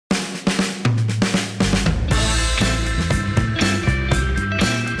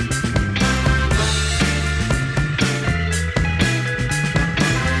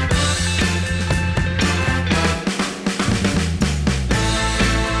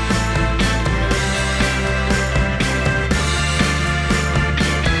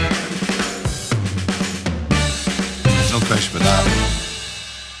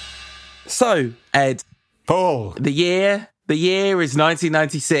So, Ed, Paul. the year is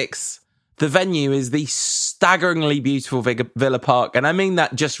 1996. The venue is the staggeringly beautiful Villa Park. And I mean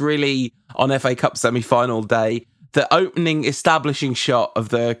that just really on FA Cup semi-final day. The opening establishing shot of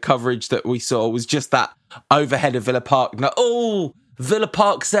the coverage that we saw was just that overhead of Villa Park. Now, Villa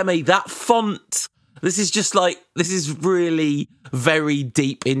Park semi, that font. This is really very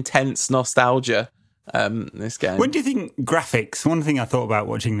deep, intense nostalgia. This game. When do you think graphics? One thing I thought about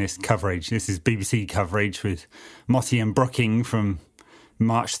watching this coverage. This is BBC coverage with Motti and Brooking from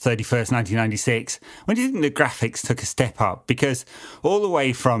March 31st, 1996. When do you think the graphics took a step up? Because all the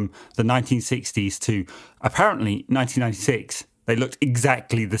way from the 1960s to apparently 1996, they looked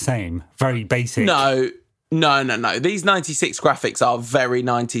exactly the same. Very basic. No. These 96 graphics are very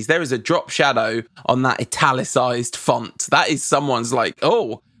 90s. There is a drop shadow on that italicized font. That is someone's like,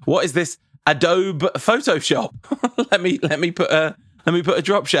 oh, what is this? Adobe Photoshop. let me put a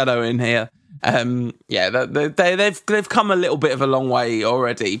drop shadow in here. They've come a little bit of a long way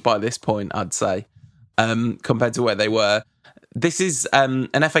already by this point, I'd say, compared to where they were. This is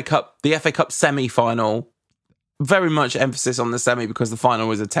the FA Cup semi-final. Very much emphasis on the semi because the final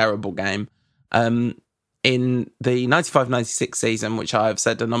was a terrible game. In the 95-96 season, which I have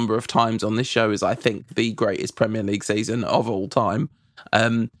said a number of times on this show, is I think the greatest Premier League season of all time.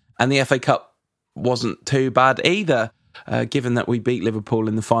 And the FA Cup wasn't too bad either, given that we beat Liverpool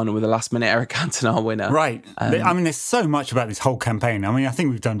in the final with a last-minute Eric Cantona winner. Right. There's so much about this whole campaign. I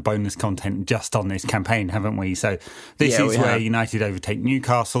think we've done bonus content just on this campaign, haven't we? So this is where United overtake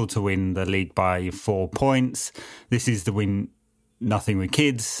Newcastle to win the league by 4 points. This is the win nothing with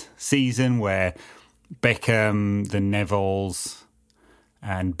kids season where Beckham, the Nevilles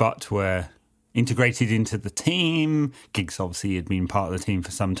and Butt were integrated into the team. Giggs obviously had been part of the team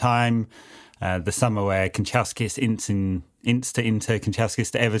for some time. The summer where Kanchelskis Ince to Inter,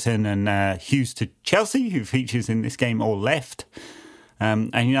 Kanchelskis to Everton, and Hughes to Chelsea, who features in this game, all left.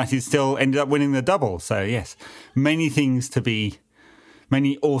 And United still ended up winning the double. So yes, many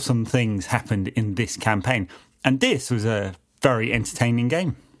awesome things happened in this campaign. And this was a very entertaining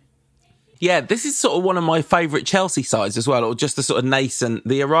game. Yeah, this is sort of one of my favourite Chelsea sides as well, or just the sort of nascent.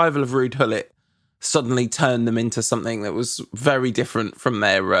 The arrival of Ruud Gullit suddenly turned them into something that was very different from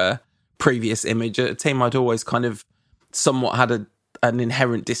their previous image. A team I'd always kind of somewhat had an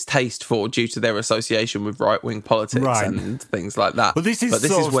inherent distaste for due to their association with right-wing politics and things like that. Well, this is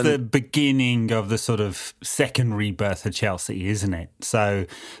the beginning of the sort of second rebirth of Chelsea, isn't it? So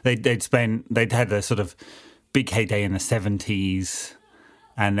they'd had a sort of big heyday in the 70s,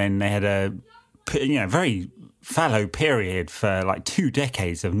 and then they had a very fallow period for like 2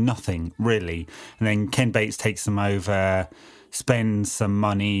 decades of nothing, really. And then Ken Bates takes them over, spends some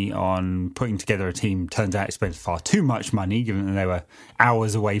money on putting together a team. Turns out he spends far too much money, given that they were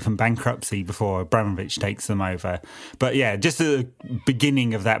hours away from bankruptcy before Abramovich takes them over. But yeah, just the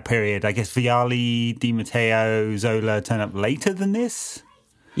beginning of that period. I guess Vialli, Di Matteo, Zola turn up later than this.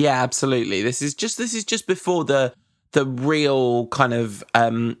 Yeah, absolutely. This is just before the real kind of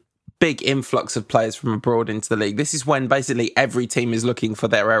big influx of players from abroad into the league. This is when basically every team is looking for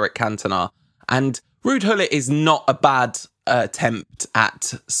their Eric Cantona. And Ruud Gullit is not a bad attempt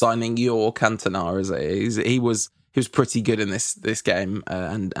at signing your Cantona, is it? He was pretty good in this game.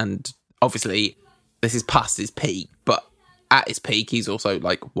 And obviously this is past his peak, but at his peak, he's also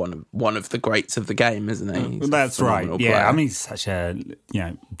like one of the greats of the game, isn't he? Well, that's right. Yeah, player. He's such a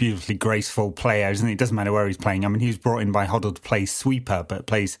beautifully graceful player, isn't he? It doesn't matter where he's playing. He was brought in by Hoddle to play sweeper, but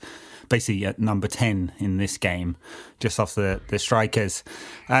plays basically at number 10 in this game, just off the strikers.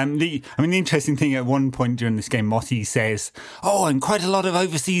 The interesting thing at one point during this game, Motti says, and quite a lot of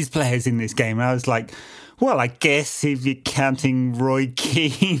overseas players in this game. And I was like, well, I guess if you're counting Roy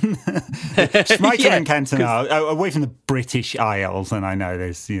Keane, Schmeichel and Cantona, away from the British Isles, and I know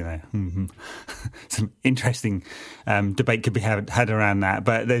there's some interesting debate could be had around that,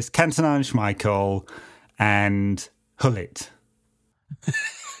 but there's Cantona and Schmeichel and Gullit.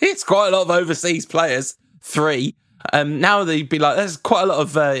 It's quite a lot of overseas players. 3. Now they'd be like, there's quite a lot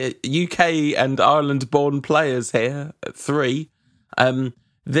of UK and Ireland-born players here. 3.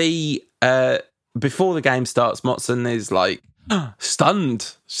 Before the game starts, Motson is like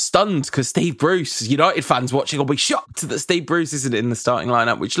stunned because Steve Bruce, United fans watching, will be shocked that Steve Bruce isn't in the starting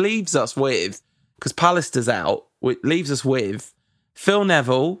lineup, which leaves us with, because Pallister's out, which leaves us with Phil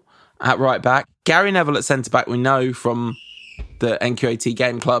Neville at right back, Gary Neville at centre back. We know from the NQAT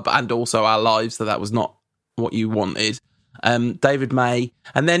Game Club and also our lives that was not what you wanted. David May,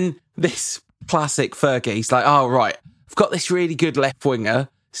 and then this classic Fergie. He's like, right, I've got this really good left winger,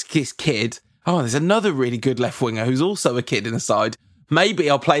 this kid. There's another really good left winger who's also a kid in the side. maybe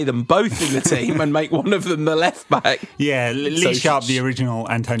I'll play them both in the team and make one of them the left back. Yeah, Lee Sharp, the original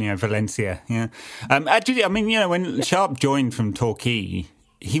Antonio Valencia. Yeah, actually, I mean, when Sharp joined from Torquay,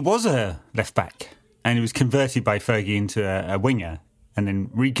 he was a left back, and he was converted by Fergie into a winger, and then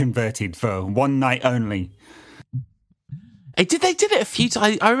reconverted for one night only. They did it a few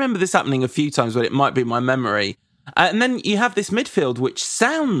times. I remember this happening a few times, but it might be my memory. And then you have this midfield, which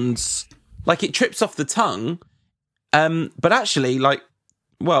sounds like it trips off the tongue, but actually,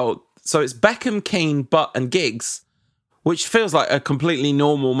 so it's Beckham, Keane, Butt, and Giggs, which feels like a completely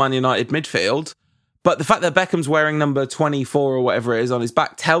normal Man United midfield. But the fact that Beckham's wearing number 24 or whatever it is on his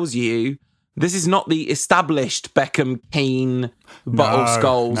back tells you this is not the established Beckham, Keane, Butt,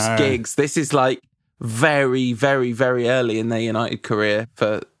 Scholes, Giggs. This is like very, very, very early in their United career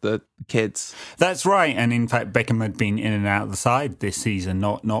for the kids. That's right. And in fact, Beckham had been in and out of the side this season,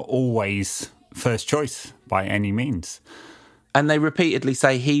 not always first choice by any means. And they repeatedly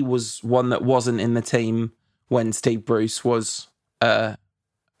say he was one that wasn't in the team when Steve Bruce was,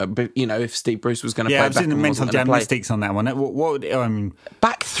 if Steve Bruce was going to play. Yeah, I've seen the mental gymnastics on that one. What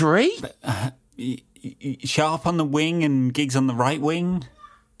back three? Sharp on the wing and Giggs on the right wing?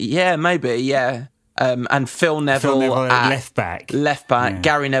 Yeah, maybe, yeah. And Phil Neville at left back. Yeah.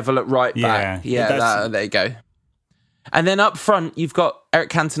 Gary Neville at right back. Yeah, there you go. And then up front, you've got Eric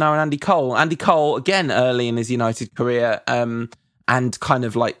Cantona and Andy Cole. Andy Cole, again, early in his United career, and kind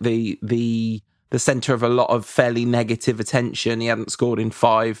of like the centre of a lot of fairly negative attention. He hadn't scored in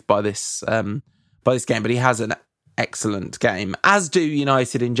 5 by this game, but he has an excellent game, as do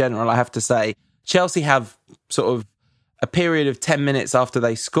United in general, I have to say. Chelsea have sort of a period of 10 minutes after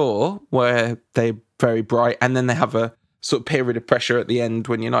they score where they're very bright, and then they have a sort of period of pressure at the end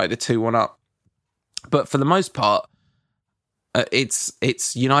when United are 2-1 up. But for the most part,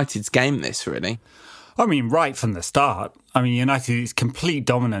 it's United's game, this, really. I mean, right from the start. I mean, United's complete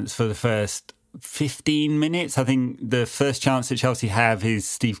dominance for the first 15 minutes. I think the first chance that Chelsea have is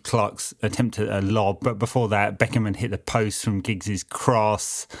Steve Clark's attempt at a lob, but before that, Beckham had hit the post from Giggs'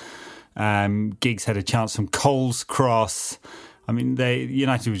 cross. Giggs had a chance from Cole's cross. I mean,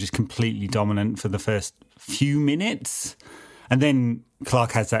 United were just completely dominant for the first few minutes. And then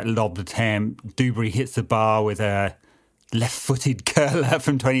Clark has that lob attempt. Dewberry hits the bar with a left-footed curler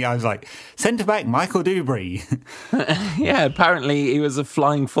from 20. I was like, centre-back Michael Dewberry. Yeah, apparently he was a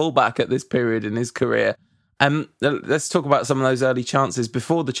flying fullback at this period in his career. Let's talk about some of those early chances.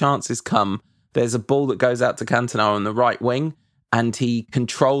 Before the chances come, there's a ball that goes out to Cantona on the right wing, and he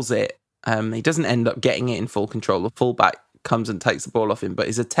controls it. He doesn't end up getting it in full control. The fullback comes and takes the ball off him, but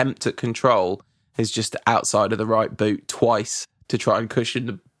his attempt at control is just outside of the right boot twice to try and cushion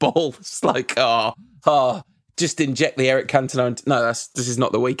the ball. It's like, just inject the Eric Cantona. No, this is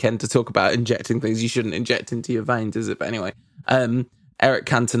not the weekend to talk about injecting things you shouldn't inject into your veins, is it? But anyway, Eric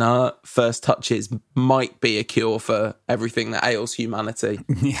Cantona, first touches might be a cure for everything that ails humanity.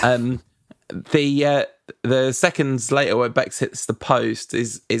 Yeah. The seconds later where Bex hits the post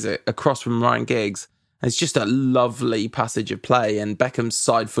is a cross from Ryan Giggs. It's just a lovely passage of play, and Beckham's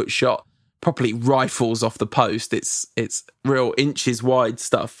side foot shot properly rifles off the post. It's real inches wide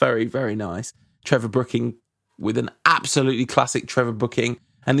stuff. Very, very nice. Trevor Brooking with an absolutely classic Trevor Brooking.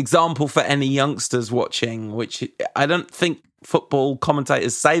 An example for any youngsters watching, which I don't think football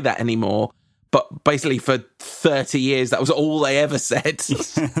commentators say that anymore. But basically, for 30 years, that was all they ever said.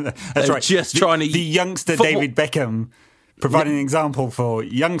 That's right. Just trying to... The youngster David Beckham providing an example for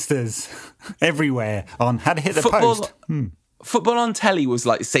youngsters everywhere on how to hit the post. Football on telly was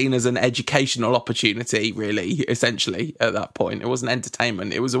like seen as an educational opportunity, really, essentially, at that point. It wasn't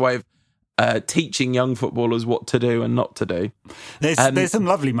entertainment. It was a way of teaching young footballers what to do and not to do. There's some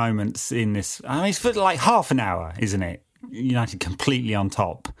lovely moments in this. I mean, it's for like half an hour, isn't it? United completely on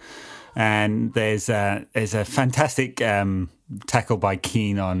top. And there's a fantastic tackle by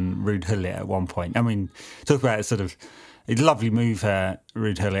Keane on Ruud Gullit at one point. I mean, talk about a lovely move,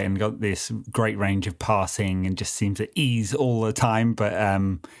 Ruud Gullit, and got this great range of passing and just seems at ease all the time. But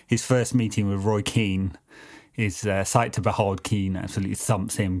his first meeting with Roy Keane is sight to behold. Keane absolutely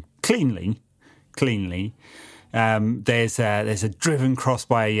thumps him cleanly. There's a driven cross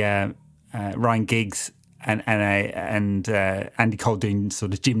by Ryan Giggs. And Andy Cole doing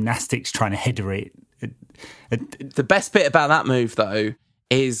sort of gymnastics trying to header it. The best bit about that move, though,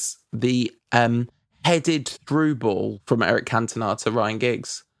 is the headed through ball from Eric Cantona to Ryan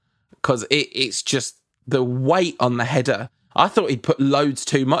Giggs, because it's just the weight on the header. I thought he'd put loads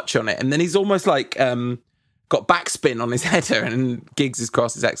too much on it, and then he's almost like got backspin on his header, and Giggs'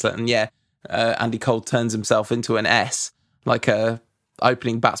 cross is excellent. And Andy Cole turns himself into an S, like a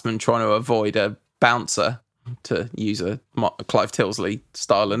opening batsman trying to avoid a bouncer. to use a Clive Tilsley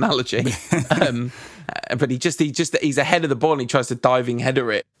style analogy. But he's ahead of the ball and he tries to diving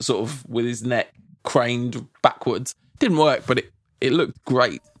header it sort of with his neck craned backwards. Didn't work, but it looked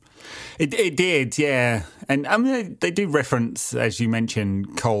great. It did, yeah. And I mean, they do reference, as you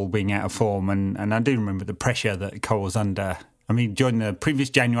mentioned, Cole being out of form, and I do remember the pressure that Cole was under. I mean, joined the previous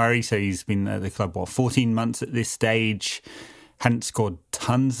January, so he's been at the club, 14 months at this stage. Hadn't scored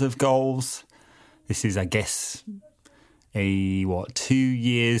tons of goals. This is, I guess, 2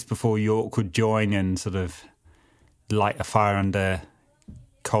 years before York would join and sort of light a fire under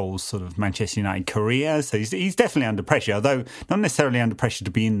Cole's sort of Manchester United career. So he's definitely under pressure, although not necessarily under pressure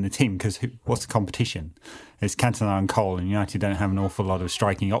to be in the team, because what's the competition? It's Cantona and Cole, and United don't have an awful lot of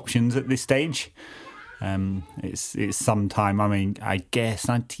striking options at this stage. It's some time. I mean, I guess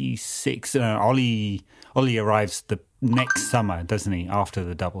 96. Ollie arrives the next summer, doesn't he? After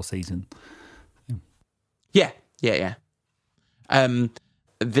the double season. Yeah. And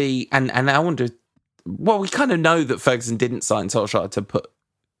I wonder. Well, we kind of know that Ferguson didn't sign Solskjaer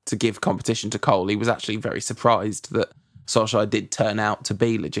to give competition to Cole. He was actually very surprised that Solskjaer did turn out to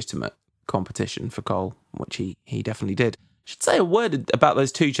be legitimate competition for Cole, which he definitely did. I should say a word about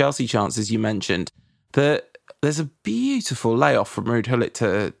those 2 Chelsea chances you mentioned. There's a beautiful layoff from Ruud Gullit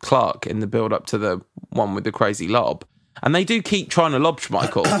to Clark in the build-up to the one with the crazy lob. And they do keep trying to lob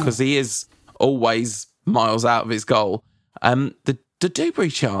Schmeichel because he is always miles out of his goal. The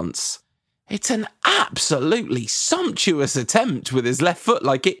Dubry chance, it's an absolutely sumptuous attempt with his left foot.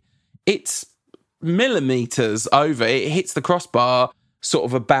 Like it's millimetres over. It hits the crossbar sort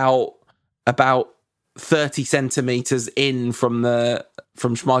of about 30 centimetres in from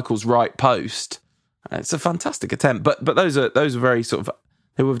Schmeichel's right post. It's a fantastic attempt, but those are very sort of,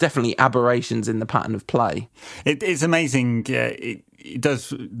 there were definitely aberrations in the pattern of play. It's amazing. It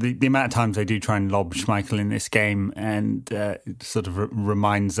does the amount of times they do try and lob Schmeichel in this game, and it sort of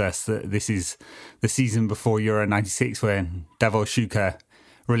reminds us that this is the season before Euro 96 where Davor Šuker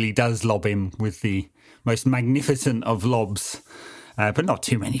really does lob him with the most magnificent of lobs. But not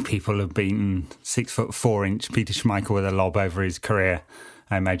too many people have beaten 6'4" Peter Schmeichel with a lob over his career,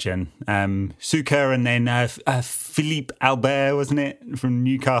 I imagine. Šuker and then Philippe Albert, wasn't it, from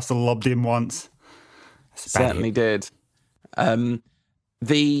Newcastle, lobbed him once. Certainly did.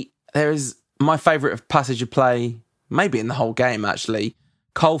 There is my favourite passage of play, maybe in the whole game actually.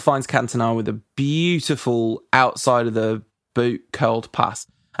 Cole finds Cantona with a beautiful outside of the boot curled pass.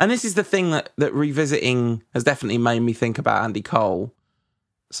 And this is the thing that revisiting has definitely made me think about Andy Cole.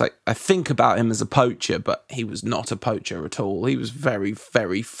 So I think about him as a poacher, but he was not a poacher at all. He was very,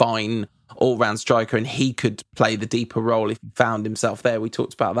 very fine all-round striker, and he could play the deeper role if he found himself there. We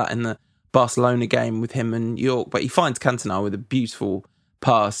talked about that in the Barcelona game with him and York, but he finds Cantona with a beautiful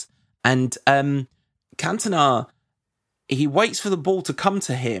pass. And Cantona, he waits for the ball to come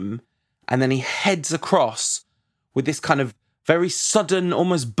to him, and then he heads across with this kind of very sudden,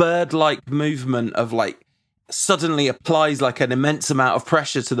 almost bird-like movement of like, suddenly applies like an immense amount of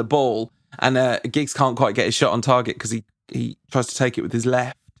pressure to the ball, and Giggs can't quite get his shot on target because he tries to take it with his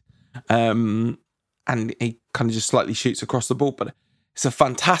left, and he kind of just slightly shoots across the ball. But it's a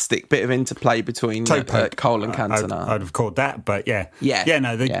fantastic bit of interplay between Cole and Cantona. I'd have called that, but the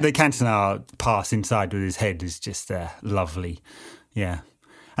Cantona pass inside with his head is just lovely, yeah.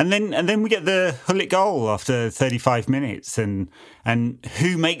 And then we get the Gullit goal after 35 minutes, and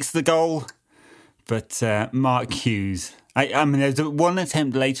who makes the goal? But Mark Hughes. I mean, there's one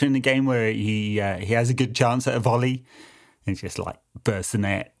attempt later in the game where he has a good chance at a volley, and just like bursts the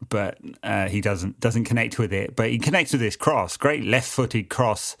net, but he doesn't connect with it. But he connects with this cross, great left-footed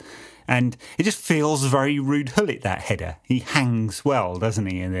cross, and it just feels very Ruud Gullit, that header. He hangs well, doesn't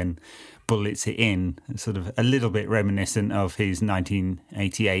he? And then bullets it in, sort of a little bit reminiscent of his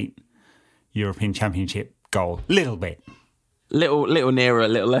 1988 European Championship goal, little bit. Little nearer,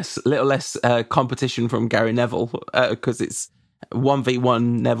 little less competition from Gary Neville, because it's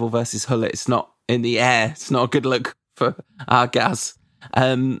 1v1 Neville versus Gullit. It's not in the air. It's not a good look for our Gaz.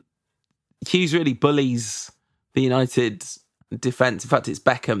 Hughes really bullies the United defence. In fact, it's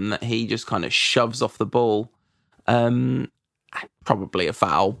Beckham that he just kind of shoves off the ball. Probably a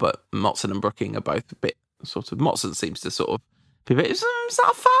foul, but Motson and Brooking are both a bit sort of. Motson seems to sort of be a bit. Is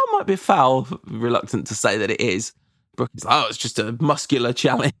that a foul? Might be a foul. Reluctant to say that it is. Brooking's like, it's just a muscular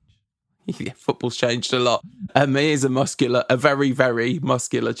challenge. Yeah, football's changed a lot. It is a very, very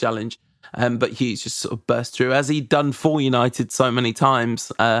muscular challenge. But Hughes just sort of burst through, as he'd done for United so many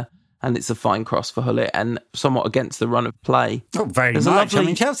times. And it's a fine cross for Gullit, and somewhat against the run of play. Not very much. I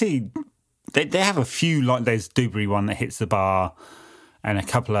mean, Chelsea, they have a few, like there's Dubry one that hits the bar and a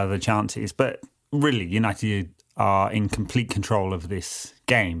couple other chances. But really, United are in complete control of this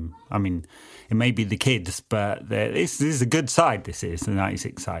game. I mean, it may be the kids, but this is a good side, this is, the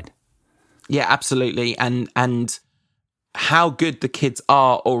 96 side. Yeah, absolutely. And how good the kids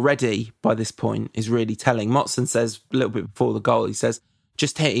are already by this point is really telling. Motson says a little bit before the goal, he says,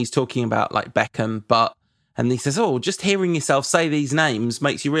 he's talking about like Beckham, and he says, just hearing yourself say these names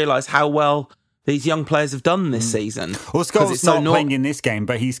makes you realise how well these young players have done this season. Well, Scholes not playing in this game,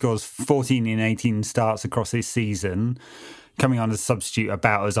 but he scores 14 in 18 starts across this season, coming on as a substitute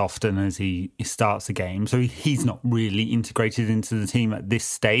about as often as he starts a game. So he's not really integrated into the team at this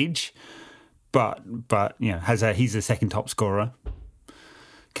stage. But he's a second top scorer.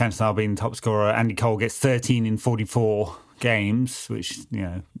 Cantona being the top scorer. Andy Cole gets 13 in 44 games,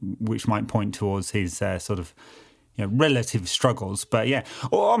 which might point towards his relative struggles. But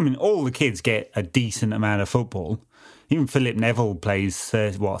all the kids get a decent amount of football. Even Philip Neville plays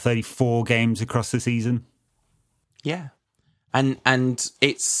 34 games across the season. Yeah, and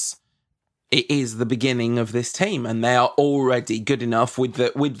it is the beginning of this team, and they are already good enough with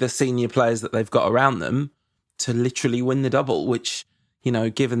the senior players that they've got around them to literally win the double. Which,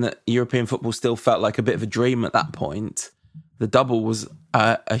 given that European football still felt like a bit of a dream at that point, the double was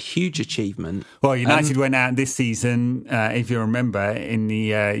a huge achievement. Well, United went out this season, if you remember, in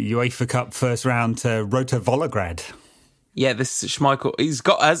the UEFA Cup first round to Rota Volograd. Yeah, this Schmeichel,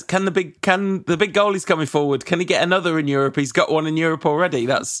 can the big goalie's coming forward? Can he get another in Europe? He's got one in Europe already.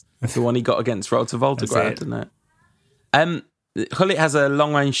 That's the one he got against Rota Volograd, isn't it? Gullit has a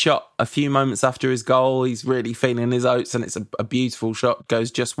long-range shot a few moments after his goal. He's really feeling his oats, and it's a beautiful shot,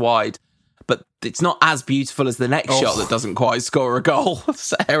 goes just wide. But it's not as beautiful as the next shot that doesn't quite score a goal.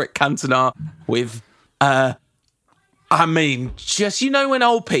 So Eric Cantona with, just, when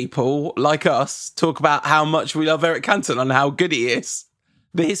old people like us talk about how much we love Eric Cantona and how good he is.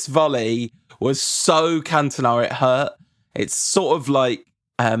 This volley was so Cantona, it hurt. It's sort of like,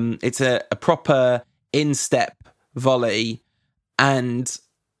 it's a proper instep volley. And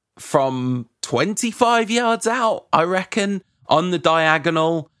from 25 yards out, I reckon, on the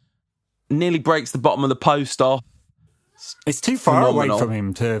diagonal, nearly breaks the bottom of the post off. It's too far away from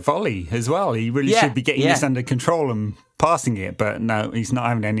him to volley as well. He really should be getting this under control and passing it, but no, he's not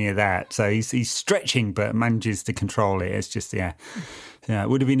having any of that. So he's stretching, but manages to control it. It's just, it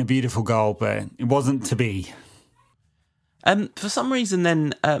would have been a beautiful goal, but it wasn't to be. For some reason,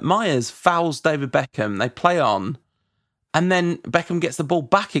 then Myers fouls David Beckham. They play on, and then Beckham gets the ball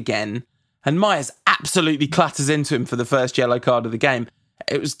back again, and Myers absolutely clatters into him for the first yellow card of the game.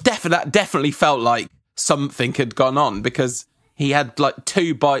 It was definitely felt like something had gone on, because he had like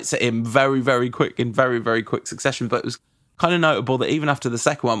two bites at him very, very quick in very, very quick succession. But it was kind of notable that even after the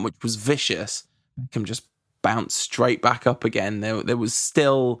second one, which was vicious, Beckham just bounced straight back up again. There was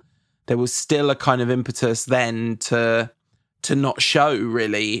still a kind of impetus then to not show,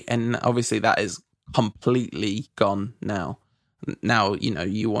 really, and obviously that is completely gone now. Now,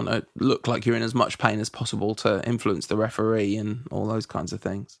 you want to look like you're in as much pain as possible to influence the referee and all those kinds of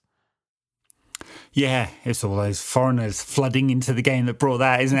things. Yeah, it's all those foreigners flooding into the game that brought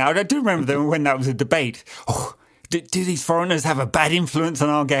that, isn't it? I do remember when that was a debate. Do these foreigners have a bad influence on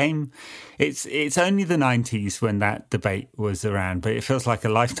our game? It's only the 90s when that debate was around, but it feels like a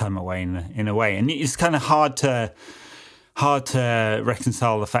lifetime away in a way. And it's kind of hard to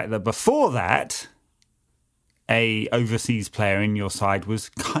reconcile the fact that before that, a overseas player in your side was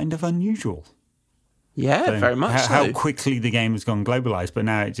kind of unusual. Yeah, so very much how quickly the game has gone globalised, but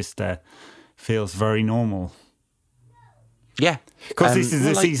now it just feels very normal. Yeah. Of course, this is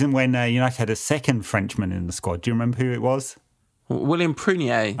the season when United had a second Frenchman in the squad. Do you remember who it was? William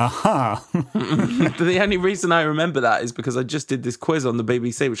Prunier. Aha. The only reason I remember that is because I just did this quiz on the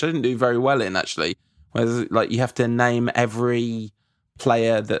BBC, which I didn't do very well in, actually. Where you have to name every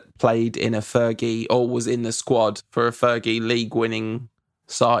player that played in a Fergie or was in the squad for a Fergie league-winning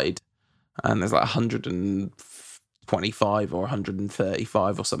side. And there's like 125 or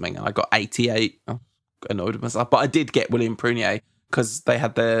 135 or something. And I got 88. I annoyed with myself. But I did get William Prunier because they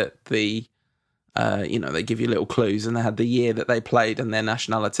had they give you little clues, and they had the year that they played and their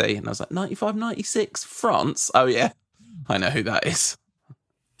nationality. And I was like, 95, 96, France? Oh, yeah. I know who that is.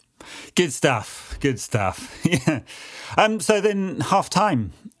 Good stuff. Yeah. So then half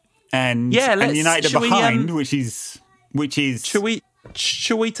time, and United are behind, which is.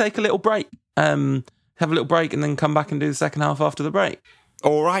 Should we take a little break? Have a little break and then come back and do the second half after the break.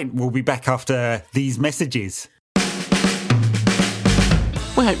 All right, we'll be back after these messages.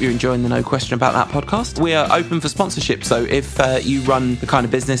 We hope you're enjoying the No Question About That podcast. We are open for sponsorship, so if you run the kind of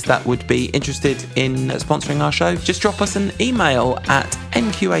business that would be interested in sponsoring our show, just drop us an email at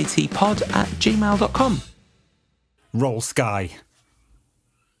nqatpod@gmail.com. Roll Sky.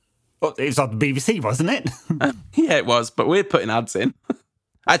 Well, it was on the BBC, wasn't it? Yeah, it was, but we're putting ads in.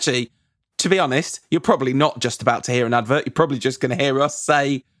 Actually, to be honest, you're probably not just about to hear an advert. You're probably just going to hear us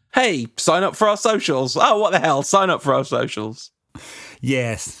say, hey, sign up for our socials. Oh, what the hell? Sign up for our socials.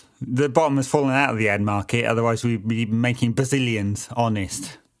 Yes. The bottom has fallen out of the ad market. Otherwise, we'd be making bazillions,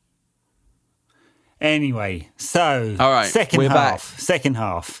 honest. Anyway, so all right, second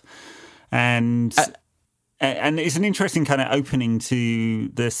half. And it's an interesting kind of opening to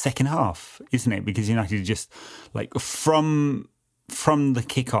the second half, isn't it? Because United just, like, from the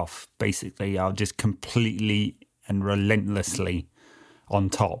kickoff, basically, are just completely and relentlessly on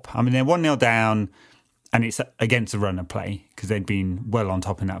top. I mean, they're 1-0 down, and it's against the run of play because they'd been well on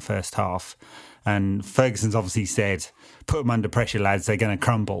top in that first half. And Ferguson's obviously said, put them under pressure, lads, they're going to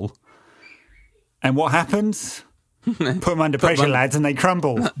crumble. And what happens? Put them under pressure, lads, and they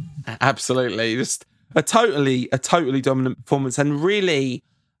crumble. Absolutely. Just a totally dominant performance. And really,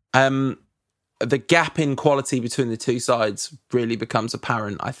 the gap in quality between the two sides really becomes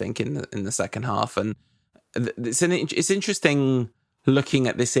apparent, I think, in the second half. And it's interesting looking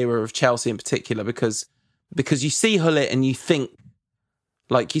at this era of Chelsea in particular, because you see Gullit and you think,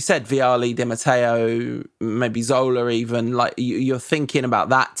 like you said, Vialli, Di Matteo, maybe Zola even, like you're thinking about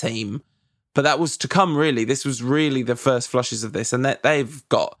that team. But that was to come, really. This was really the first flushes of this. And they've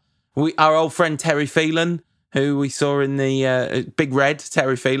got our old friend Terry Phelan, who we saw in the Big Red,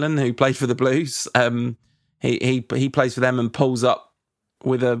 Terry Phelan, who played for the Blues. He plays for them and pulls up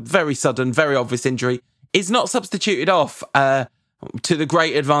with a very sudden, very obvious injury. Is not substituted off to the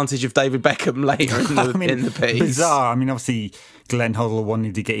great advantage of David Beckham later in the piece. Bizarre. I mean, obviously, Glenn Hoddle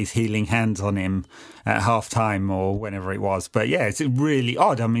wanted to get his healing hands on him at half-time or whenever it was. But yeah, it's really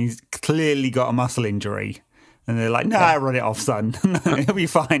odd. I mean, he's clearly got a muscle injury. And they're like, run it off, son. He'll be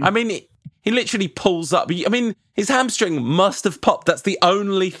fine. I mean, he literally pulls up. I mean, his hamstring must have popped. That's the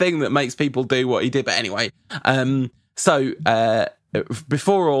only thing that makes people do what he did. But anyway, so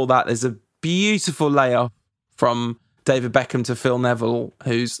before all that, there's a beautiful layoff from David Beckham to Phil Neville,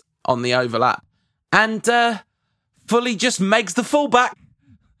 who's on the overlap. And fully just megs the fullback.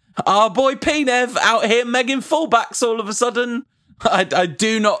 Our boy P-Nev out here megging fullbacks all of a sudden. I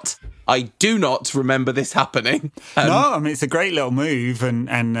do not remember this happening. No, I mean, it's a great little move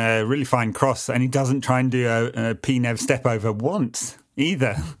and a really fine cross, and he doesn't try and do a P-Nev step over once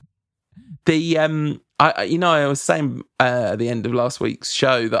either. I was saying at the end of last week's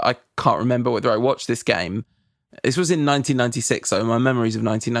show that I can't remember whether I watched this game. This was in 1996, so my memories of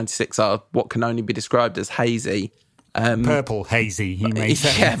 1996 are what can only be described as hazy. Purple hazy, you may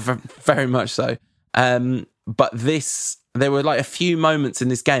say. Yeah, very much so. But there were like a few moments in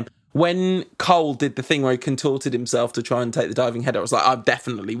this game when Cole did the thing where he contorted himself to try and take the diving header. I was like, I've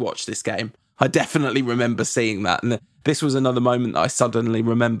definitely watched this game. I definitely remember seeing that. And this was another moment that I suddenly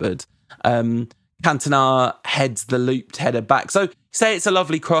remembered. Cantona heads the looped header back. So say it's a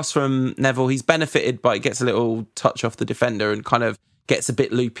lovely cross from Neville. He's benefited by it, gets a little touch off the defender and kind of gets a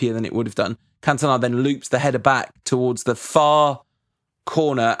bit loopier than it would have done. Cantona then loops the header back towards the far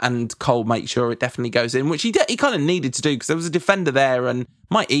corner and Cole makes sure it definitely goes in, which he kind of needed to do because there was a defender there and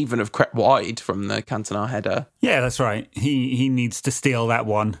might even have crept wide from the Cantona header. Yeah, that's right. He needs to steal that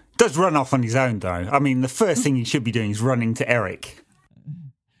one. Does run off on his own, though. I mean, the first thing he should be doing is running to Eric.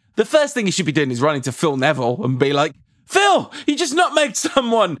 The first thing he should be doing is running to Phil Neville and be like, Phil, you just nutmegged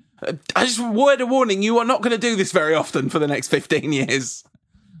someone. I just word of warning, you are not going to do this very often for the next 15 years.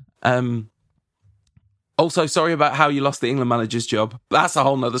 Also, sorry about how you lost the England manager's job. That's a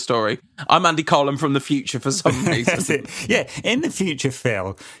whole nother story. I'm Andy Collum from the future for some reason. Yeah, in the future,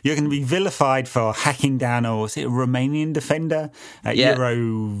 Phil, you're going to be vilified for hacking down a Romanian defender at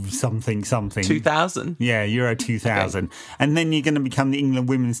Euro something. 2000? Yeah, Euro 2000. Okay. And then you're going to become the England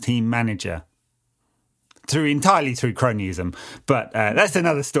women's team manager. Entirely through cronyism. But that's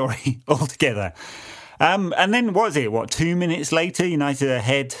another story altogether. And then, 2 minutes later, United are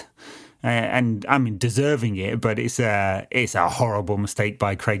ahead. And I mean, deserving it, but it's a horrible mistake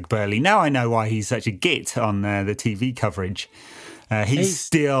by Craig Burley. Now I know why he's such a git on the TV coverage. He's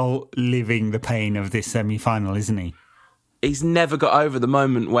still living the pain of this semi-final, isn't he? He's never got over the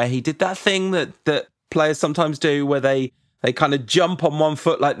moment where he did that thing that players sometimes do, where they kind of jump on one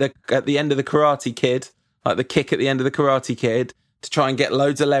foot like at the end of the Karate Kid, like the kick at the end of the Karate Kid, to try and get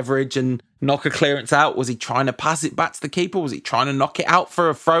loads of leverage and knock a clearance out. Was he trying to pass it back to the keeper? Was he trying to knock it out for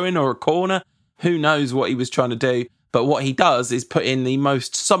a throw-in or a corner? Who knows what he was trying to do? But what he does is put in the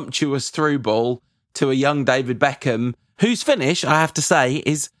most sumptuous through ball to a young David Beckham, whose finish, I have to say,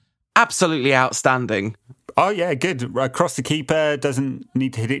 is absolutely outstanding. Oh, yeah, good. Across the keeper, doesn't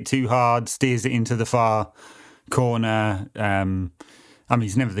need to hit it too hard, steers it into the far corner.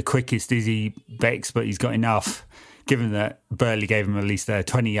 He's never the quickest, is he, Bex, but he's got enough, given that Burley gave him at least a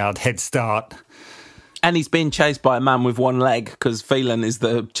 20-yard head start. And he's being chased by a man with one leg, because Phelan is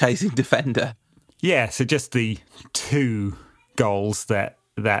the chasing defender. Yeah, so just the 2 goals that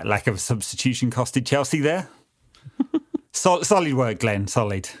lack of substitution costed Chelsea there. Solid work, Glenn.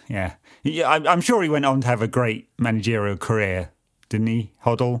 Solid. Yeah. I'm sure he went on to have a great managerial career, didn't he,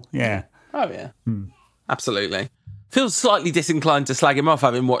 Hoddle? Yeah. Oh, yeah. Absolutely. Feels slightly disinclined to slag him off,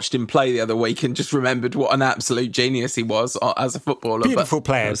 having watched him play the other week and just remembered what an absolute genius he was as a footballer. Beautiful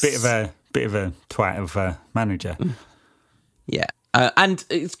player, bit of a twat of a manager. Yeah. And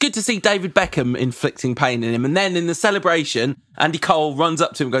it's good to see David Beckham inflicting pain in him. And then in the celebration, Andy Cole runs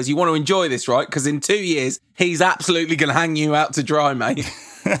up to him and goes, "You want to enjoy this, right? Because in 2 years, he's absolutely going to hang you out to dry, mate."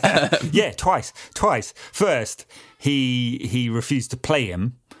 Yeah, twice. First, he refused to play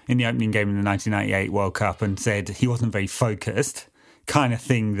him in the opening game in the 1998 World Cup and said he wasn't very focused, kind of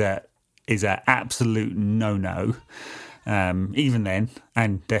thing that is an absolute no-no, even then,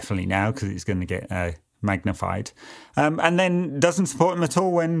 and definitely now, because it's going to get magnified. And then doesn't support him at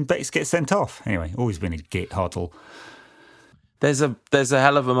all when Bex gets sent off. Anyway, always been a git, Hoddle. There's a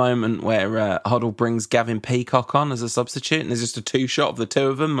hell of a moment where Hoddle brings Gavin Peacock on as a substitute, and there's just a 2-shot of the 2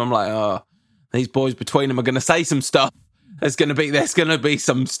 of them. I'm like, oh, these boys between them are going to say some stuff. There's going to be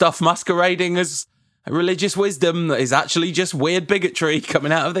some stuff masquerading as religious wisdom that is actually just weird bigotry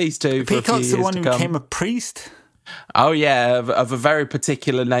coming out of these two. Peacock's the one who became a priest. Oh yeah, of a very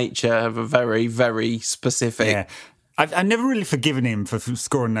particular nature, of a very, very specific. Yeah, I've never really forgiven him for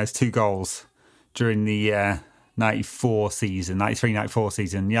scoring those 2 goals during the 93-94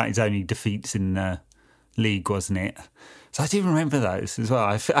 season. United's only defeats in the league, wasn't it? So I do remember those as well.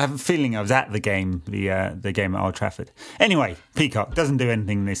 I have a feeling I was at the game, the game at Old Trafford. Anyway, Peacock doesn't do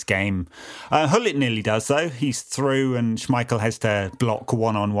anything in this game. Hullet nearly does, though. He's through and Schmeichel has to block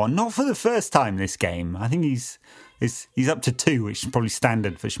one-on-one. Not for the first time this game. I think he's up to 2, which is probably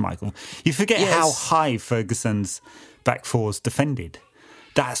standard for Schmeichel. You forget how high Ferguson's back four's defended.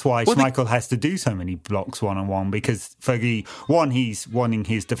 That's why Schmeichel has to do so many blocks one-on-one, because Fergie, he's wanting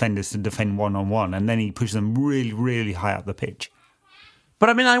his defenders to defend one-on-one, and then he pushes them really, really high up the pitch. But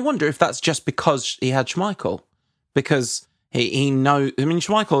I mean, I wonder if that's just because he had Schmeichel. Because he knows... I mean,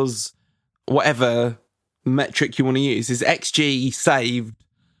 Schmeichel's, whatever metric you want to use, his XG saved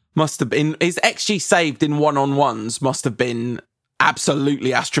must have been... His XG saved in one-on-ones must have been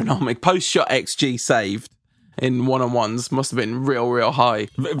absolutely astronomical. Post-shot XG saved in one-on-ones must have been real, real high.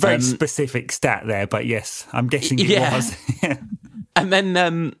 Very specific stat there, but yes, I'm guessing it was. And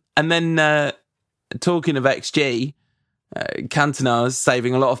then talking of XG, Cantona's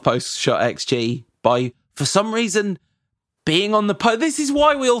saving a lot of post-shot XG by, for some reason, being on the post. This is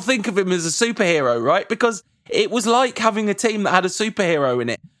why we all think of him as a superhero, right? Because it was like having a team that had a superhero in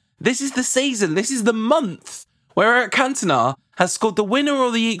it. This is the season, this is the month where Eric Cantona has scored the winner or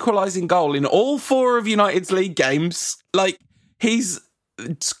the equalising goal in all 4 of United's league games. Like, he's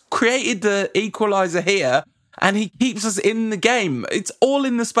created the equaliser here, and he keeps us in the game. It's all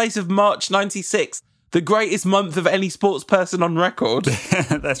in the space of March 96, the greatest month of any sports person on record.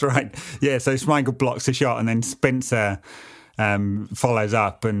 That's right. Yeah, so Schmeichel blocks a shot, and then Spencer follows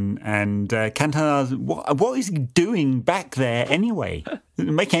up, and Cantona, what is he doing back there anyway?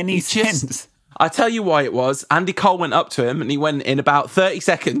 Doesn't make any sense. I tell you why it was. Andy Cole went up to him and he went, "In about 30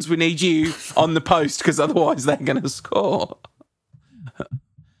 seconds, we need you on the post because otherwise they're going to score."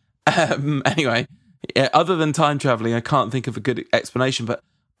 Anyway, yeah, other than time travelling, I can't think of a good explanation. But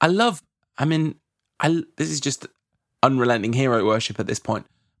this is just unrelenting hero worship at this point.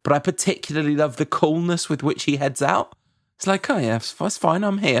 But I particularly love the coolness with which he heads out. It's like, oh yeah, that's fine,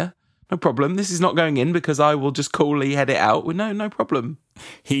 I'm here. No problem. This is not going in because I will just coolly head it out with no problem.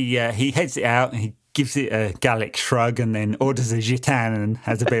 He heads it out, he gives it a Gallic shrug and then orders a Gitan and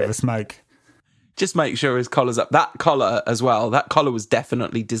has a bit of a smoke. Just make sure his collar's up. That collar as well, that collar was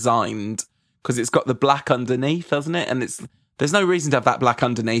definitely designed because it's got the black underneath, doesn't it? And there's no reason to have that black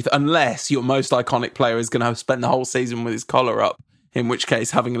underneath unless your most iconic player is going to spend the whole season with his collar up, in which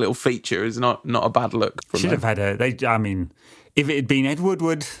case having a little feature is not a bad look. Should have had if it had been Ed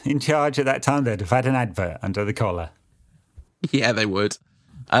Woodward in charge at that time, they'd have had an advert under the collar. Yeah, they would.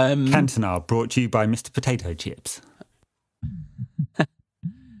 Cantona, brought to you by Mr. Potato Chips.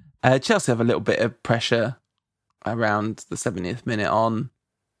 Chelsea have a little bit of pressure around the 70th minute on.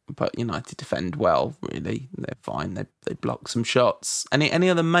 but United defend well. Really, they're fine. They block some shots. Any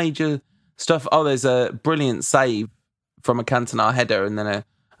other major stuff? Oh, there's a brilliant save from a Cantona header, and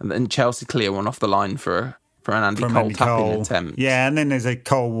then Chelsea clear one off the line for an Andy Cole tapping attempt. Yeah, and then there's a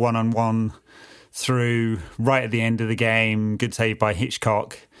Cole 1-on-1 through right at the end of the game. Good save by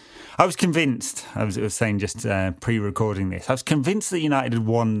Hitchcock. I was convinced, I was saying just pre-recording this, I was convinced that United had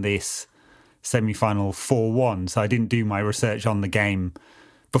won this semi-final 4-1, so I didn't do my research on the game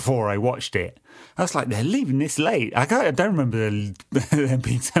before I watched it. I was like, they're leaving this late. I don't remember there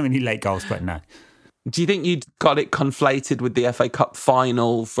being so many late goals, but no. Do you think you'd got it conflated with the FA Cup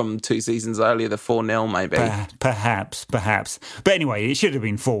final from 2 seasons earlier, the 4-0 maybe? Perhaps. But anyway, it should have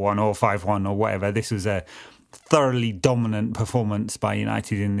been 4-1 or 5-1 or whatever. This was a thoroughly dominant performance by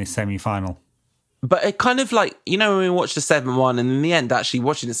United in this semi-final. But it kind of like, when we watched the 7-1, and in the end, actually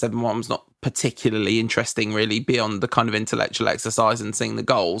watching the 7-1 was not particularly interesting, really, beyond the kind of intellectual exercise and seeing the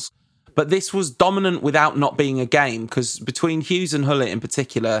goals. But this was dominant without not being a game, because between Hughes and Hullett in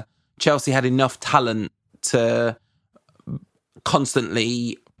particular, Chelsea had enough talent to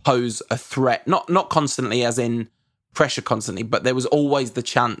constantly pose a threat. Not constantly as in pressure constantly, but there was always the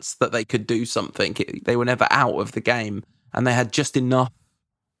chance that they could do something. They were never out of the game, and they had just enough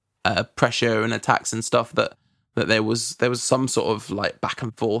pressure and attacks and stuff that there was some sort of like back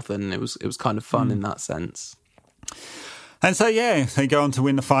and forth, and it was kind of fun in that sense. And so, they go on to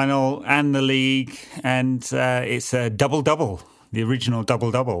win the final and the league, and it's a double-double, the original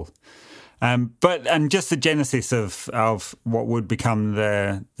double-double. But just the genesis of what would become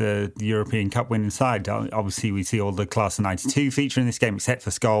the European Cup winning side. Obviously, we see all the Class of 92 feature in this game, except for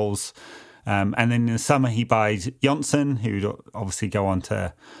Scholes. And then in the summer, he buys Johnson, who would obviously go on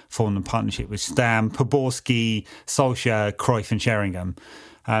to form the partnership with Stam, Poborski, Solskjaer, Cruyff and Sheringham.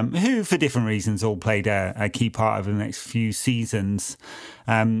 Who, for different reasons, all played a key part over the next few seasons.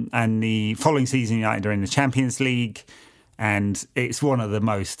 And the following season, United are in the Champions League, and it's one of the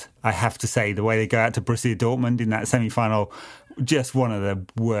most, I have to say, the way they go out to Borussia Dortmund in that semi-final, just one of the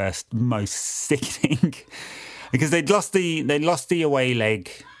worst, most sickening, because they'd lost the away leg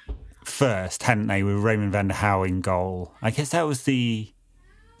first, hadn't they, with Raymond van der Houw in goal. I guess that was the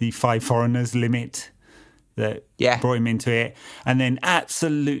 5 foreigners limit that brought him into it, and then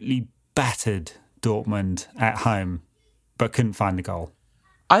absolutely battered Dortmund at home, but couldn't find the goal.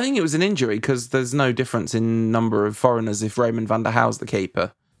 I think it was an injury, because there's no difference in number of foreigners if Raymond van der Houw's the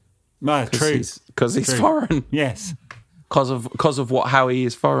keeper. True. Because he's foreign. Yes. Because of how he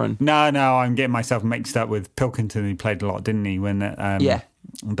is foreign. No, I'm getting myself mixed up with Pilkington, who played a lot, didn't he, when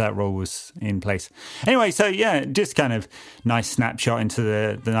that role was in place. Anyway, so just kind of nice snapshot into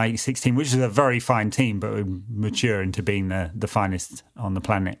the 96 team, which is a very fine team, but would mature into being the finest on the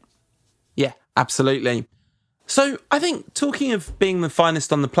planet. Yeah, absolutely. So I think, talking of being the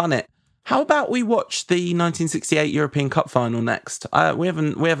finest on the planet, how about we watch the 1968 European Cup final next? We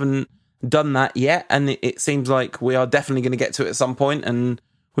haven't done that yet, and it seems like we are definitely going to get to it at some point, and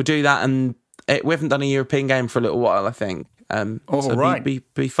we'll do that. And we haven't done a European game for a little while, I think. Right.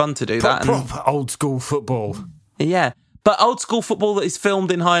 Be fun to do that. Proper old school football. Yeah, but old school football that is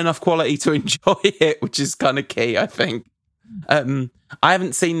filmed in high enough quality to enjoy it, which is kind of key, I think. I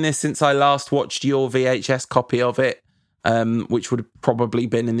haven't seen this since I last watched your VHS copy of it, which would have probably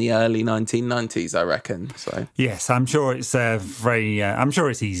been in the early 1990s, I reckon. So yes, I'm sure it's I'm sure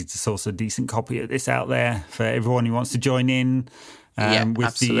it's easy to source a decent copy of this out there for everyone who wants to join in with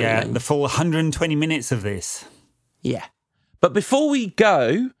absolutely. the full 120 minutes of this. Yeah, but before we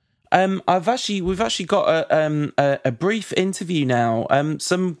go, we've actually got a brief interview now.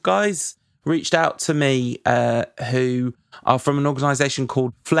 Some guys reached out to me who are from an organisation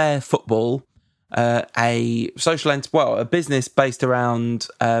called Flair Football, a business based around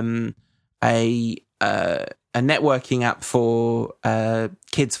a networking app for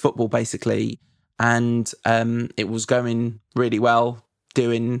kids football, basically, and it was going really well,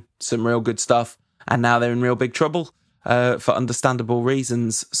 doing some real good stuff, and now they're in real big trouble for understandable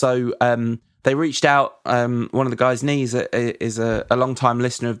reasons. So they reached out. One of the guys, Nee, is a long-time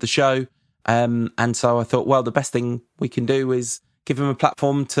listener of the show. And so I thought, well, the best thing we can do is give him a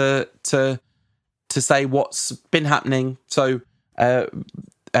platform to say what's been happening. So we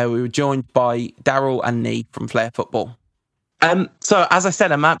were joined by Daryl and Nee from Flair Football. So as I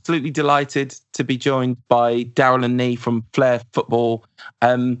said, I'm absolutely delighted to be joined by Daryl and Nee from Flair Football.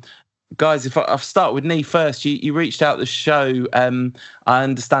 Guys, if I'll start with Nee first, you reached out the show. I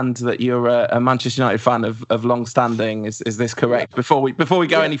understand that you're a Manchester United fan of long standing. Is this correct? Before we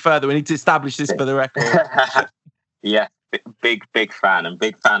go any further, we need to establish this for the record. Yeah, big fan of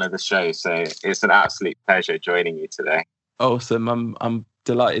the show. So it's an absolute pleasure joining you today. Awesome. I'm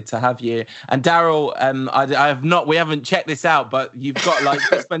delighted to have you. And Daryl, I have not. We haven't checked this out, but you've got like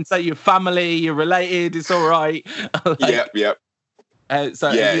Spencer, your family, you're related. It's all right. Yep.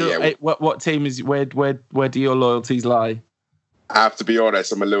 What team is where do your loyalties lie? I have to be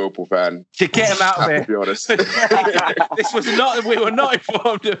honest, I'm a Liverpool fan. To get him out of here. To be honest. We were not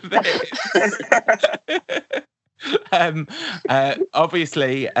informed of this.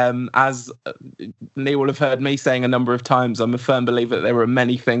 Obviously, as Neil will have heard me saying a number of times, I'm a firm believer that there are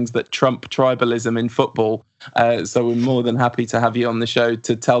many things that trump tribalism in football. So we're more than happy to have you on the show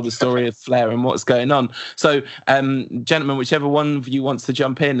to tell the story of Flair and what's going on. So, gentlemen, whichever one of you wants to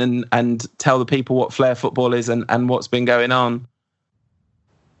jump in and tell the people what Flair football is and what's been going on.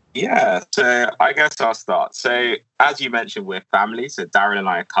 Yeah, so I guess I'll start. So as you mentioned, we're family. So Darren and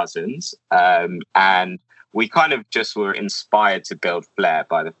I are cousins. And we kind of just were inspired to build Flair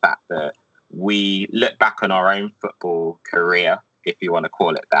by the fact that we look back on our own football career, if you want to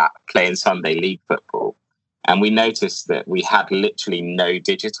call it that, playing Sunday League football. And we noticed that we had literally no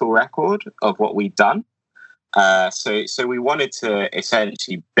digital record of what we'd done. So we wanted to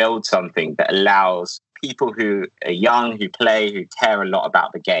essentially build something that allows people who are young, who play, who care a lot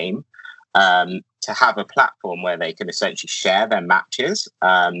about the game, to have a platform where they can essentially share their matches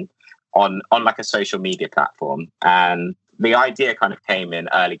on like a social media platform. And the idea kind of came in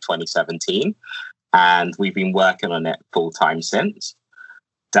early 2017, and we've been working on it full time since.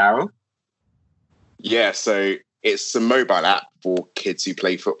 Daryl? Yeah, so it's a mobile app for kids who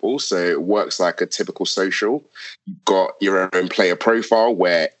play football. So it works like a typical social. You've got your own player profile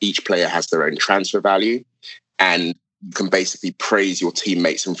where each player has their own transfer value, and you can basically praise your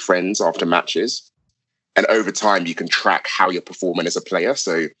teammates and friends after matches. And over time, you can track how you're performing as a player.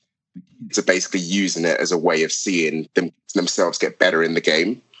 So kids are basically using it as a way of seeing themselves get better in the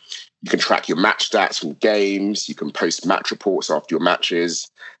game. You can track your match stats from games. You can post match reports after your matches.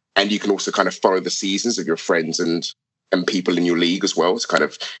 And you can also kind of follow the seasons of your friends and people in your league as well to kind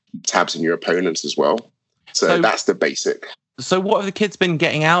of keep tabs on your opponents as well. So that's the basic. So what have the kids been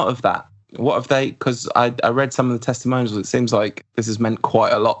getting out of that? What have they, because I read some of the testimonials, it seems like this has meant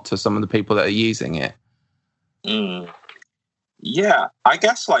quite a lot to some of the people that are using it. Yeah, I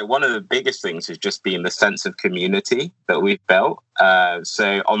guess like one of the biggest things has just been the sense of community that we've built.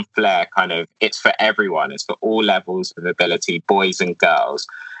 So on Flair, kind of, it's for everyone. It's for all levels of ability, boys and girls.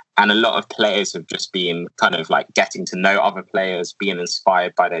 And a lot of players have just been kind of like getting to know other players, being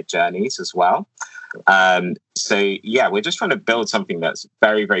inspired by their journeys as well. So yeah, we're just trying to build something that's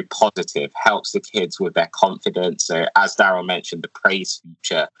very, very positive, helps the kids with their confidence. So as Daryl mentioned, the praise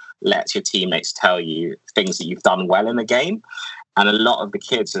feature lets your teammates tell you things that you've done well in the game. And a lot of the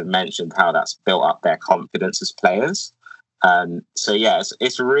kids have mentioned how that's built up their confidence as players. So yeah,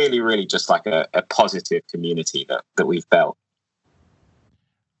 it's really, really just like a positive community that we've built.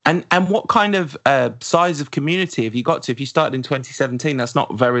 And what kind of size of community have you got to? If you started in 2017, that's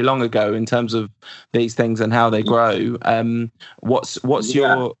not very long ago in terms of these things and how they grow. What's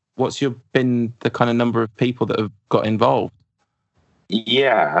your been the kind of number of people that have got involved?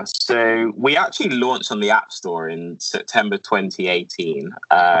 Yeah, so we actually launched on the App Store in September 2018.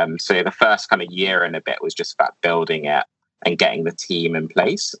 So the first kind of year and a bit was just about building it and getting the team in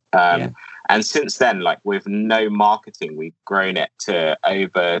place. And since then, like with no marketing, we've grown it to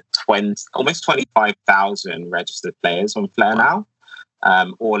over almost 25,000 registered players on Flair now,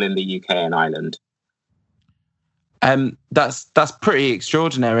 all in the UK and Ireland. That's pretty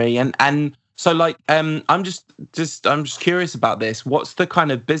extraordinary. And so like, I'm just curious about this. What's the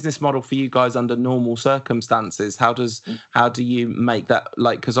kind of business model for you guys under normal circumstances? How do you make that,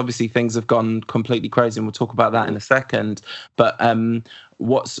 like, because obviously things have gone completely crazy and we'll talk about that in a second, but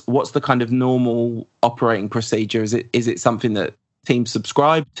what's the kind of normal operating procedure? Is it something that teams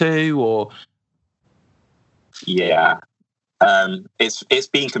subscribe to, or? Yeah, it's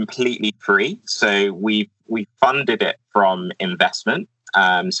been completely free. So we funded it from investment.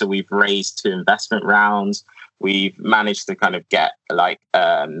 So we've raised 2 investment rounds. We've managed to kind of get like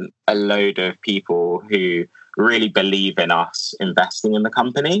a load of people who really believe in us investing in the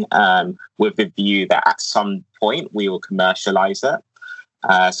company, with the view that at some point we will commercialize it.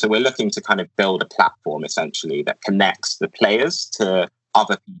 So we're looking to kind of build a platform essentially that connects the players to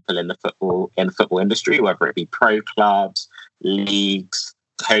other people in the football industry, whether it be pro clubs, leagues,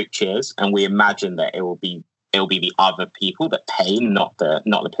 coaches, and we imagine that it will be the other people that pay, not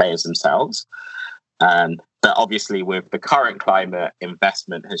the players themselves. But obviously, with the current climate,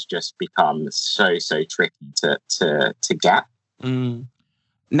 investment has just become so tricky to get.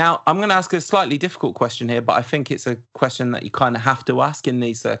 Now, I'm going to ask a slightly difficult question here, but I think it's a question that you kind of have to ask in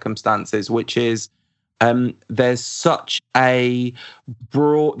these circumstances, which is, there's such a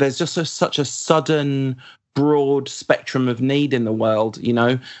broad, there's just such a sudden broad spectrum of need in the world. You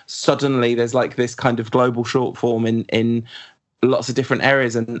know, suddenly there's like this kind of global short form in lots of different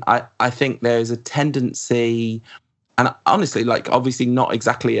areas, and I think there's a tendency, and honestly, like obviously not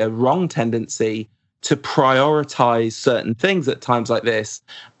exactly a wrong tendency, to prioritize certain things at times like this.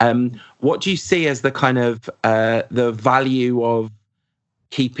 What do you see as the kind of the value of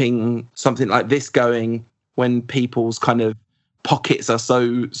keeping something like this going when people's kind of pockets are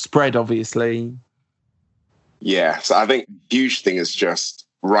so spread, obviously? Yeah, so I think the huge thing is just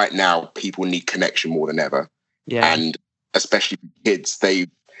right now people need connection more than ever. Yeah. And especially for kids, they've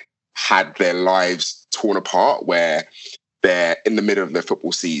had their lives torn apart where they're in the middle of their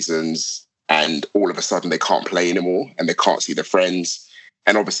football seasons and all of a sudden they can't play anymore and they can't see their friends.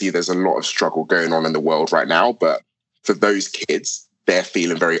 And obviously there's a lot of struggle going on in the world right now. But for those kids, they're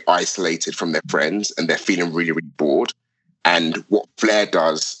feeling very isolated from their friends and they're feeling really, really bored. And what Flair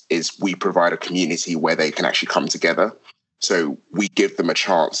does is we provide a community where they can actually come together. So we give them a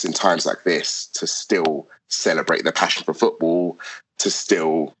chance in times like this to still celebrate their passion for football, to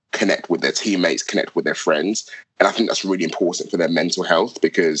still connect with their teammates, connect with their friends. And I think that's really important for their mental health,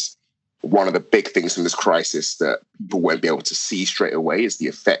 because one of the big things in this crisis that people won't be able to see straight away is the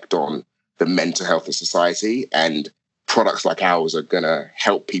effect on the mental health of society. And products like ours are going to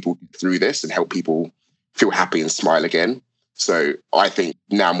help people get through this and help people feel happy and smile again. So I think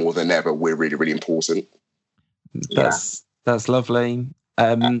now more than ever, we're really, really important. That's lovely.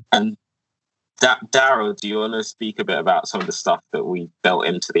 And Daryl, do you want to speak a bit about some of the stuff that we built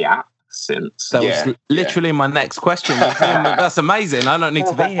into the app since? That was literally my next question. That's amazing. I don't need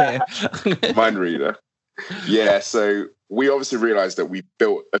to be here. Mind reader. Yeah, so we obviously realized that we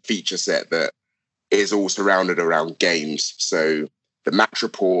built a feature set that is all surrounded around games. So the match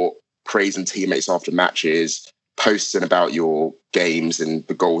report, praising teammates after matches, posting about your games and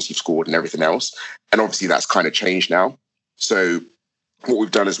the goals you've scored and everything else. And obviously that's kind of changed now. So what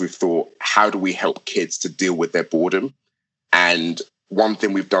we've done is we've thought, how do we help kids to deal with their boredom? And one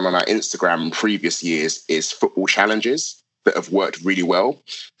thing we've done on our Instagram in previous years is football challenges that have worked really well.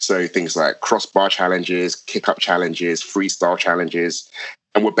 So things like crossbar challenges, kick-up challenges, freestyle challenges.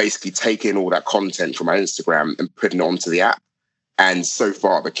 And we're basically taking all that content from our Instagram and putting it onto the app. And so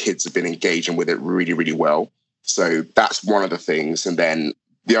far, the kids have been engaging with it really, really well. So that's one of the things. And then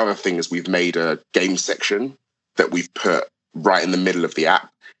the other thing is we've made a game section that we've put right in the middle of the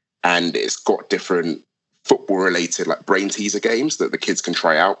app. And it's got different football-related like brain teaser games that the kids can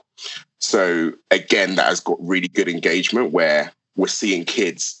try out. So again, that has got really good engagement where we're seeing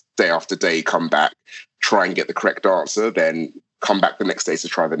kids day after day come back, try and get the correct answer, then come back the next day to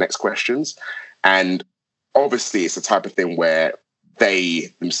try the next questions. And obviously it's the type of thing where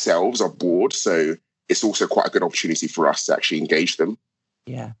they themselves are bored. So it's also quite a good opportunity for us to actually engage them.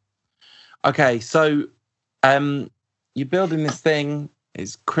 Yeah. Okay. So you're building this thing,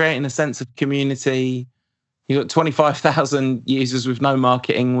 it's creating a sense of community. You've got 25,000 users with no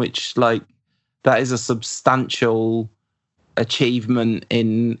marketing, which like that is a substantial achievement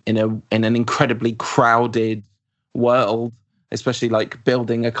in an incredibly crowded world, especially like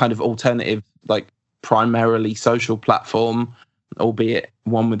building a kind of alternative, like primarily social platform, albeit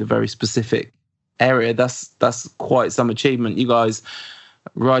one with a very specific area. That's quite some achievement. You guys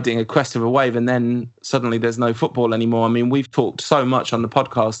riding a crest of a wave and then suddenly there's no football anymore. I mean, we've talked so much on the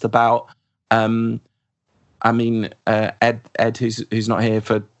podcast about Ed, who's not here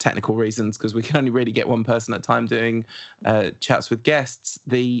for technical reasons because we can only really get one person at a time doing chats with guests.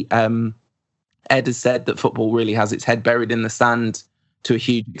 Ed has said that football really has its head buried in the sand to a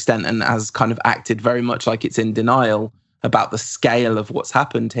huge extent and has kind of acted very much like it's in denial about the scale of what's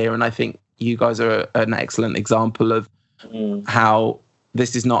happened here. And I think you guys are an excellent example of how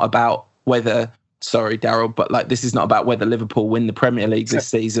this is not about whether, sorry, Daryl, but like this is not about whether Liverpool win the Premier League this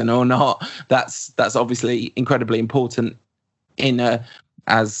season or not. That's obviously incredibly important.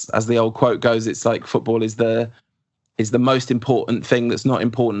 As the old quote goes, it's like football is the most important thing that's not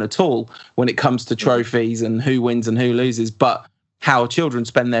important at all when it comes to trophies and who wins and who loses. But how children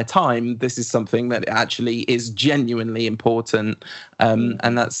spend their time, this is something that actually is genuinely important.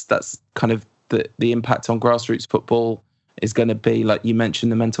 And that's kind of the impact on grassroots football is going to be, like you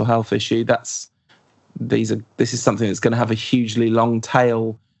mentioned, the mental health issue. This is something that's going to have a hugely long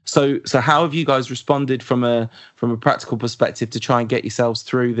tail. So how have you guys responded from a practical perspective to try and get yourselves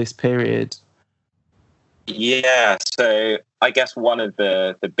through this period? Yeah, so I guess one of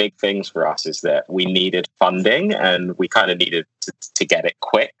the big things for us is that we needed funding and we kind of needed to get it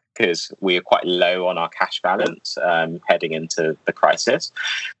quick because we were quite low on our cash balance heading into the crisis.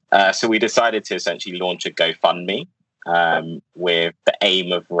 So we decided to essentially launch a GoFundMe with the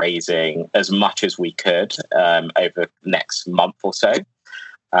aim of raising as much as we could over the next month or so.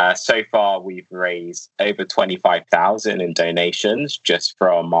 So far, we've raised over 25,000 in donations just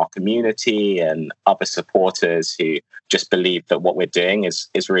from our community and other supporters who just believe that what we're doing is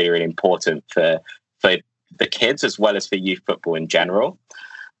really, really important for the kids as well as for youth football in general.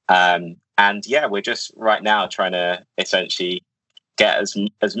 And yeah, we're just right now trying to essentially get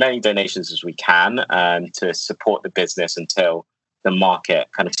as many donations as we can to support the business until the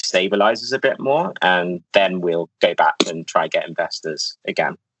market kind of stabilizes a bit more, and then we'll go back and try get investors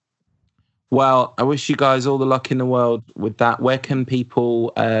again. Well, I wish you guys all the luck in the world with that. Where can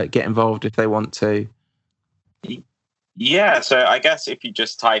people get involved if they want to? Yeah, so I guess if you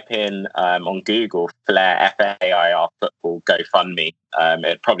just type in on Google Flair, FAIR football GoFundMe,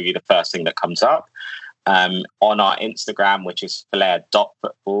 it'd probably be the first thing that comes up. On our Instagram, which is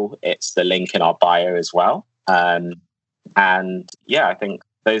flair.football, it's the link in our bio as well. And yeah, I think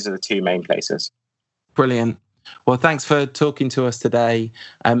those are the two main places. Brilliant. Well, thanks for talking to us today.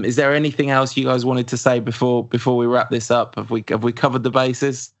 Is there anything else you guys wanted to say before we wrap this up? Have we covered the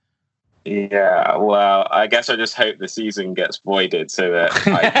bases? Yeah, well, I guess I just hope the season gets voided so that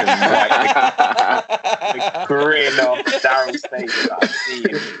I can wipe the grin off Daryl's face that I've seen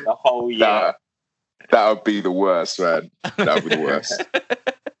the whole year. That would be the worst, man. That would be the worst.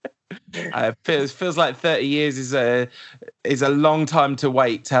 It feels like 30 years is a long time to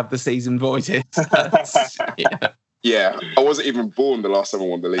wait to have the season voided. Yeah, I wasn't even born the last time I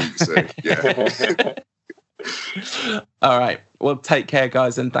won the league, so yeah. All right. Well, take care,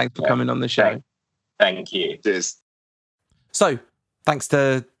 guys, and thanks for coming on the show. Thank you. Cheers. So, thanks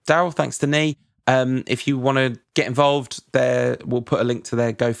to Daryl, thanks to Nee. If you want to get involved, there we'll put a link to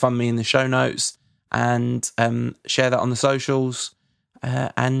their GoFundMe in the show notes and share that on the socials.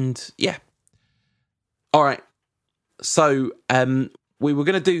 And yeah. All right. So we were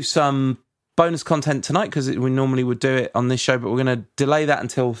going to do some bonus content tonight because we normally would do it on this show, but we're going to delay that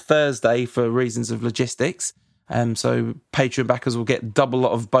until Thursday for reasons of logistics. So Patreon backers will get double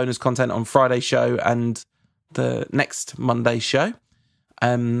lot of bonus content on Friday's show and the next Monday's show.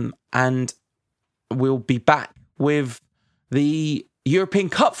 And we'll be back with the European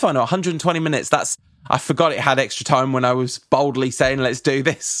Cup final, 120 minutes. I forgot it had extra time when I was boldly saying, let's do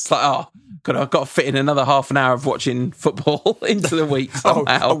this. It's like, I've got to fit in another half an hour of watching football into the week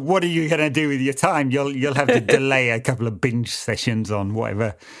somehow. What are you going to do with your time? You'll have to delay a couple of binge sessions on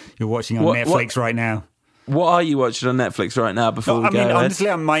whatever you're watching on Netflix right now. What are you watching on Netflix right now before we go ahead?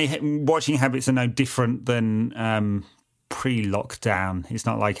 Honestly, my watching habits are no different than pre-lockdown. It's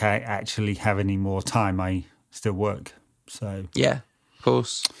not like I actually have any more time. I still work. So yeah, of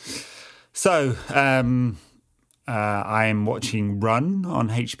course. So, I am watching Run on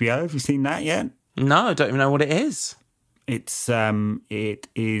HBO. Have you seen that yet? No, I don't even know what it is. It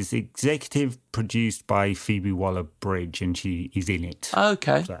is executive produced by Phoebe Waller-Bridge, and she is in it.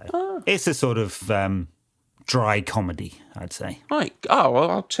 Okay. So it's a sort of dry comedy, I'd say. Right. Oh, well,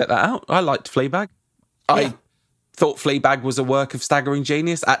 I'll check that out. I liked Fleabag. Yeah. I thought Fleabag was a work of staggering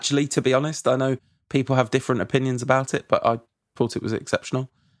genius, actually, to be honest. I know people have different opinions about it, but I thought it was exceptional.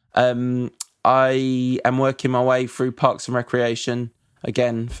 I am working my way through Parks and Recreation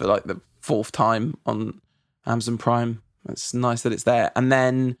again for like the fourth time on Amazon Prime. It's nice that it's there. And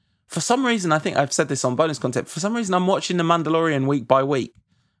then for some reason, I think I've said this on bonus content, for some reason I'm watching The Mandalorian week by week.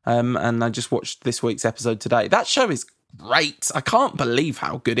 And I just watched this week's episode today. That show is great. I can't believe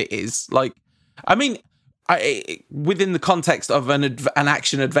how good it is. Like, I mean, within the context of an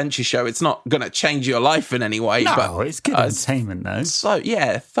action adventure show, it's not going to change your life in any way. No, but it's good entertainment, though. So,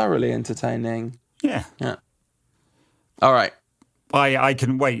 yeah, thoroughly entertaining. Yeah. All right. I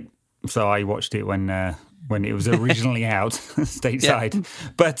couldn't wait, so I watched it when it was originally out stateside.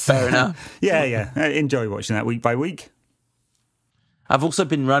 Yeah. But fair enough. Yeah. I enjoy watching that week by week. I've also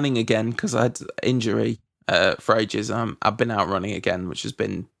been running again because I had injury for ages. I've been out running again, which has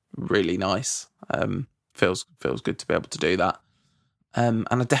been really nice. Feels good to be able to do that. And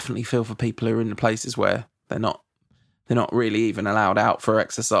I definitely feel for people who are in the places where they're not really even allowed out for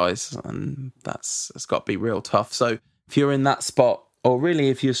exercise, and it's got to be real tough. So if you're in that spot, or really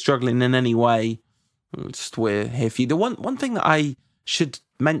if you're struggling in any way, we're here for you. The one thing that I should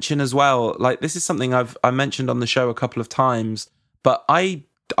mention as well, like this is something I mentioned on the show a couple of times, but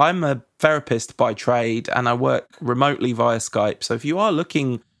I'm a therapist by trade and I work remotely via Skype. So if you are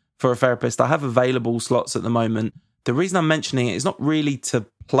looking for a therapist, I have available slots at the moment. The reason I'm mentioning it is not really to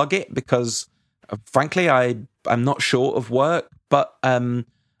plug it because frankly, I'm not short of work, but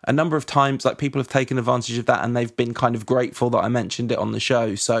a number of times, like, people have taken advantage of that, and they've been kind of grateful that I mentioned it on the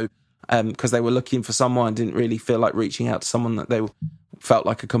show. So, because they were looking for someone and didn't really feel like reaching out to someone that they felt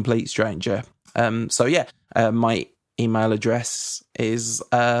like a complete stranger. My email address is,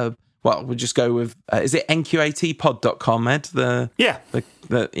 we'll just go with, is it nqatpod.com, Ed?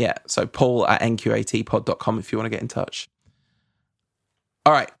 So Paul at nqatpod.com if you want to get in touch.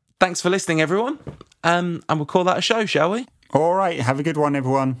 All right. Thanks for listening, everyone. And we'll call that a show, shall we? All right. Have a good one,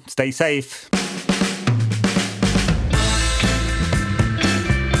 everyone. Stay safe.